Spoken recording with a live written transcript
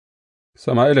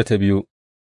Sama'ila ta biyu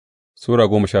Sura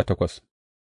 18.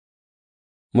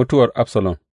 Mutuwar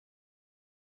Absalom.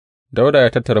 Dawuda ya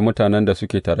tattara mutanen da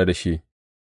suke tare da shi,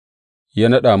 ya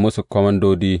naɗa musu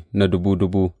komandodi na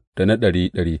dubu da na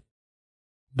ɗari.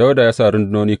 Dawuda ya sa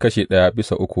rundunoni kashi ɗaya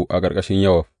bisa uku a ƙarƙashin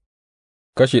Yowab,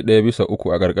 kashi ɗaya bisa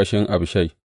uku a ƙarƙashin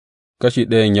Abishai, kashi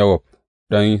ɗayan Yowab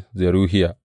ɗan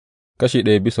Zeruhiya, kashi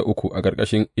ɗaya bisa uku a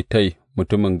ƙarƙashin Ittai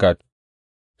mutumin Gat.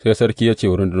 Sai sarki ya ce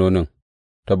wa rundunonin,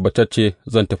 tabbatacce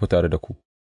zan tafi tare da ku.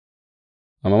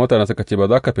 Amma mutanen suka ce, ba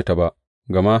za ka fita ba,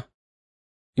 gama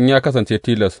in ya kasance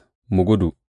tilas mu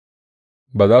gudu,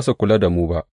 ba za su kula da mu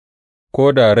ba,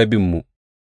 ko da rabinmu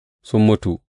sun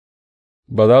mutu,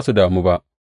 ba za su damu ba,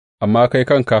 amma kai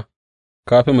kanka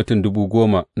ka fi mutum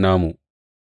 10,000 namu,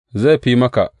 zai fi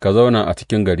maka ka zauna a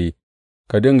cikin gari,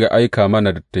 ka dinga aika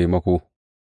mana da taimako.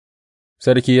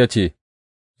 Sarki ya ce,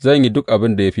 zan yi duk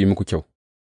abin da ya fi muku kyau.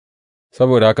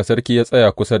 Saboda haka sarki ya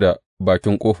tsaya kusa da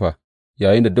bakin ƙofa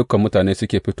yayinda dukan mutane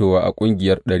suke fitowa a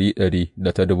ƙungiyar ɗari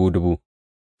da ta dubu.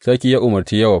 Sarki ya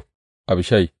umarci Yowab,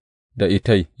 Abishai da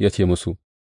Ittai ya ce musu,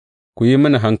 ku yi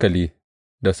mini hankali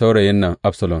da saurayin nan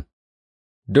Absalom.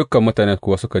 Dukan mutane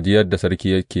kuwa suka ji yadda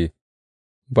sarki yake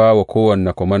ba wa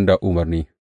kowane komanda umarni.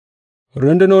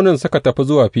 Rundunonin suka tafi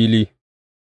zuwa fili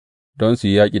don su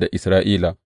yi yaƙi da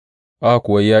Isra'ila, aka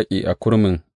kuwa yi yaƙi a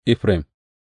kurmin Efraim.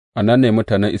 A nan ne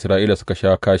mutanen Isra'ila suka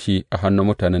sha kashi a hannun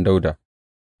mutanen Dawuda,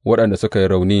 waɗanda suka yi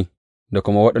rauni da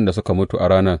kuma waɗanda suka mutu a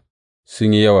ranar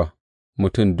sun yi yawa,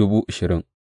 mutum 20,000.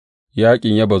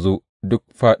 Yaƙin ya bazu duk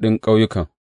fāɗin ƙauyukan,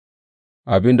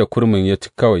 abin da kurmin ya ci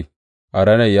kawai a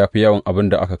ranar ya fi yawan abin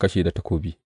da aka kashe da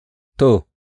takobi. To,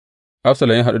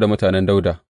 Absalom ya haɗu da mutanen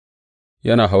Dawuda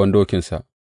yana hawan dokinsa,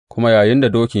 kuma yayinda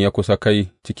dokin ya kusa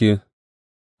kai cikin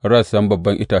rassan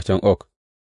babban itacen oak,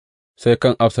 sai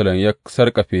kan Absalom ya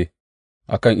sarƙafe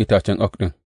a kan itacen oak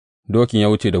ɗin, dokin ya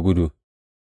wuce da gudu,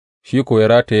 shi ko ya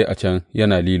rataye a can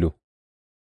yana lilo.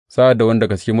 Sa'ad da wani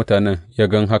daga cikin mutanen ya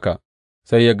gan haka,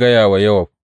 sai ya gaya wa Yowab,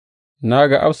 na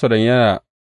ga Absalom yana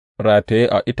rataye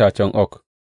a itacen oak.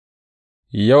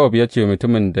 Yowab ya ce wa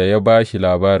mutumin da ya ba shi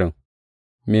labarin,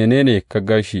 mene ne ka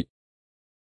ga shi,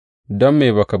 don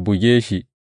me ba ka buge shi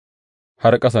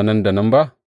har ƙasa nan da nan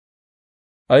ba?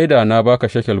 Ai, da na ba ka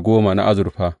shekel 10 na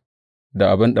azurfa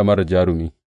da abin ɗamarar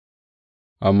jarumi.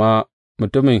 Amma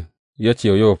mutumin ya ce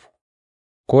wa Yowab,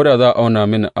 ko da za a auna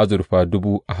mini azurfa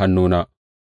 1000 a hannuna,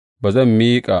 ba zan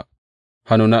miƙa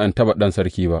hannuna in taɓa ɗan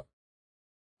sarki ba.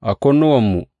 A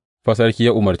kunnuwanmu fa sarki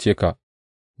ya umarce ka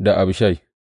da Abishai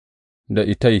da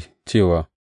Ittai cewa,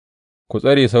 ku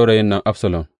tsare saurayin nan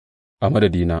Absalom a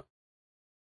madadina.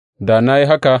 Da na yi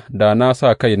haka, da na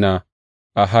sa kaina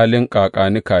a halin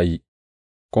ƙaƙani ka yi,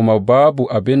 kuma babu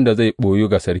abin da zai ɓoyu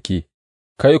ga sarki,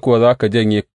 kai kuwa za ka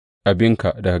janye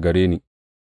abinka daga gare ni.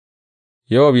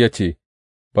 Yowab ya ce,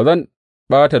 ba zan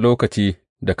ɓata lokaci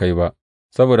da kai ba,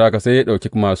 saboda haka sai ya ɗauki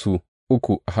māsu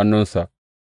 3 a hannunsa,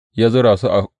 ya zura su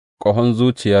a ƙahon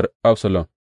zuciyar Absalom.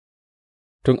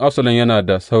 Tun Absalom yana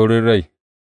da saurin rai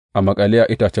a maƙale a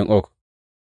itacen oak,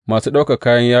 masu ɗaukar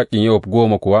kayan yaƙin Yowab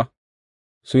 10 kuwa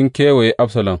sun kewaye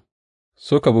Absalom,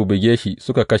 suka bubbuge shi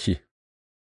suka kashe.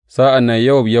 Sa'an nan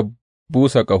Yowab ya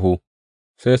busa ƙaho,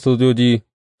 sai sojoji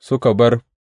suka bar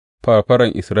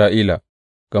fafaran Isra'ila,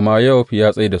 gama Yowab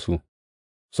ya tsai da su,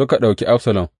 suka ɗauki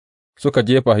Absalom, suka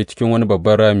jefa shi cikin wani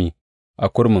babban rami a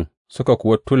kurmin, suka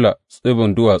kuwa tula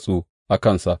tsibin duwatsu a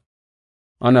kansa.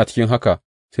 Ana cikin haka,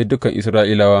 sai dukan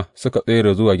Isra'ilawa suka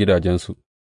tsere zuwa gidajensu.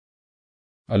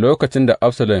 A lokacin da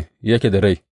Absalom yake da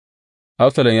rai,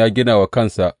 Absalom ya gina wa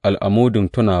kansa al'amudin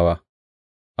tunawa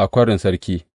a kwarin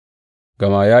sarki,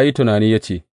 gama ya yi tunani ya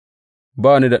ce,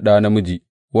 ba ni da ɗa namiji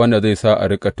wanda zai sa a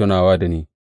riƙa tunawa da ni,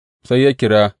 sai ya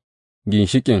kira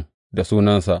ginshiƙin da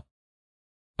sunansa,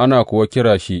 ana kuwa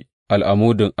kira shi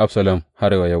al'amudin Absalom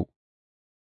har wa yau.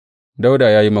 Dawuda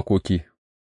ya yi makoki.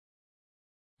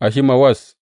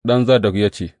 Ahimawaz ɗan Zadok ya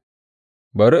ce,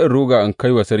 bari in ruga in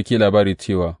kai wa sarki labari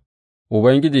cewa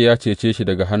Ubangiji ya cece shi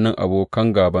daga hannun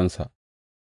abokan gābansa.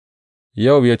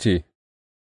 Yowab ya ce,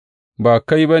 ba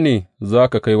kai ba ne za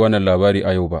ka kai wannan labari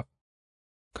a yau ba,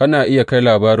 kana iya kai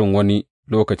labarin wani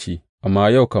lokaci, amma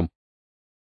yau kam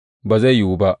ba zai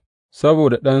yiwu ba,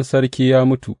 saboda ɗan sarki ya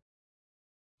mutu.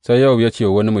 Sai Yowab ya ce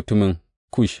wa wani mutumin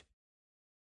Kush,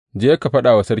 je ka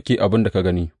faɗa wa sarki abin da ka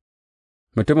gani.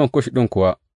 Mutumin Kush ɗin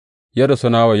kuwa ya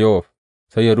rusuna wa Yowab,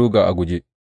 sai ya ruga a guje.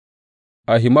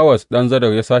 Ahimawaz ɗan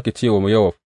Zadok ya sāke ce wa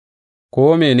Yowab,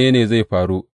 ko mene ne zai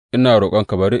faru, ina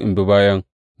roƙonka bari in bi bayan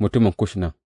mutumin Kush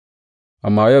nan.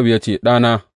 Amma Yowab ya ce,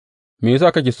 ɗana, me ya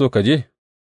sa kake so ka je?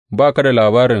 Ba ka da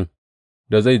labarin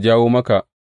da zai jawo maka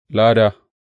lada.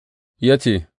 Ya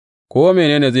ce, ko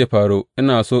mene ne zai faru,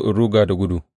 ina so in ruga da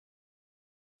gudu.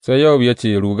 Sai Yowab ya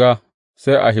ce, Ruga,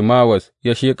 sai Ahimawaz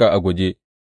ya sheƙa a guje,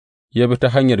 ya bi ta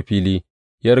hanyar fili,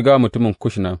 ya riga mutumin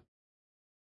Kush nan.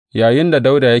 Yayinda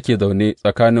Dawuda yake zaune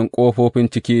tsakanin ƙofofin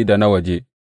ciki da na waje,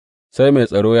 sai mai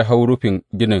tsaro ya hau rufin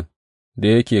ginin da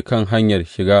yake kan hanyar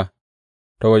shiga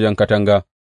ta wajen katanga,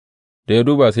 da ya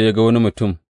duba sai ya ga wani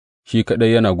mutum shi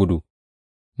kaɗai yana gudu,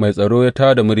 mai tsaro ya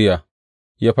tā da murya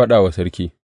ya faɗa wa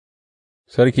sarki.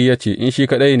 Sarki ya ce, In shi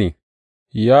kaɗai ne,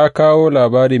 ya kawo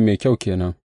labari mai kyau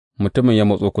kenan. Mutumin ya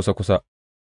matso kusa kusa,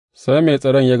 sai mai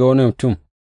tsaron ya ga wani mutum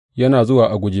yana zuwa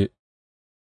a guje,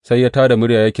 sai ya tā da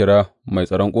murya ya kira mai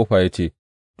tsaron ƙofa ya ce,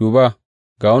 Duba,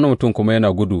 ga wani mutum kuma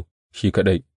yana gudu shi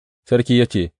kaɗai. Sarki ya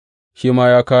ce, Shi ma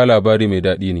ya kawo labari mai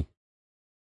daɗi ne.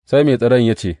 Sai mai tsaron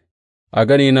ya ce, A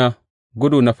ganina,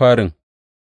 gudu na farin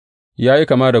ya yi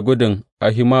kama da gudun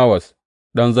Ahimawas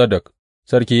ɗan Zadok.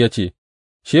 Sarki ya ce,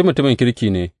 Shi mutumin kirki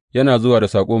ne, yana zuwa da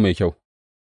saƙo mai kyau.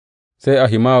 Sai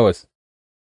Ahimawas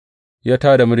ya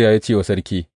tā da murya ya ce wa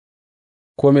sarki,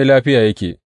 Kome lafiya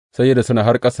yake, sai ya rusuna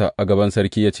har ƙasa a gaban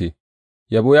sarki ya ce,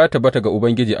 Yabo ya tabbata ga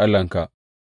Ubangiji Allahnka,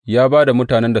 ya ba da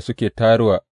mutanen da suke tayar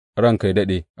wa ranka yă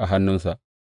daɗe a hannunsa.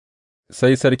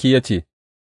 Sai sarki ya ce,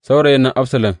 Saurayin nan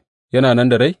Absalom yana nan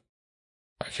da rai?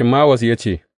 Ahimawaz ya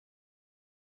ce,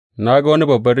 Na ga wani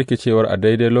babban rikicewar a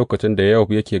daidai lokacin da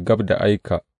Yowab yake gab da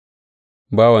aika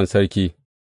bawan sarki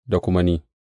da kuma ni,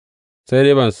 sai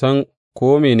dai ban san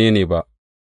ko mene ne ba.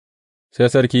 Sai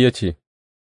sarki ya ce,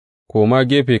 Koma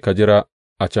gefe ka jira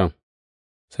a can,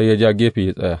 sai ya ja gefe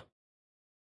ya tsaya.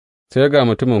 Sai ga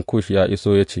mutumin Kush ya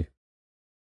iso ya ce,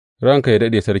 Ranka yă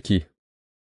daɗe sarki,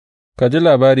 ka ji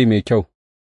labari mai kyau,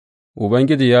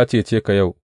 Ubangiji ya cece ka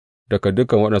yau daga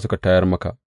dukan waɗanda suka tayar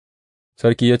maka.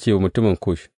 Sarki ya ce wa mutumin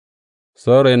Kush,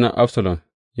 Saurayin nan Absalom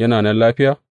yana nan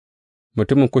lafiya?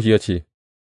 Mutumin Kush ya ce,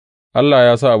 Allah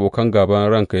ya sa abokan gāban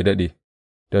ranka yă daɗe,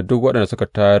 da duk waɗanda suka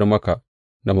tayar maka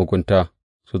da mugunta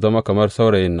su zama kamar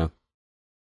saurayin nan.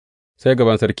 Sai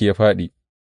gaban sarki ya fāɗi,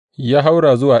 ya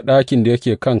haura zuwa ɗakin da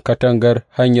yake kan katangar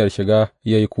hanyar shiga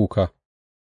ya yi kuka,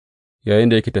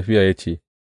 yayinda yake tafiya ya ce,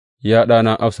 Ya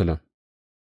ɗana Absalom,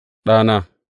 ɗana,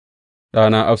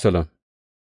 ɗana Absalom,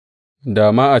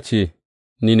 da ma a ce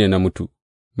ni ne na mutu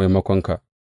maimakonka,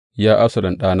 ya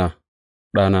Absalom ɗana,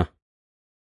 ɗana.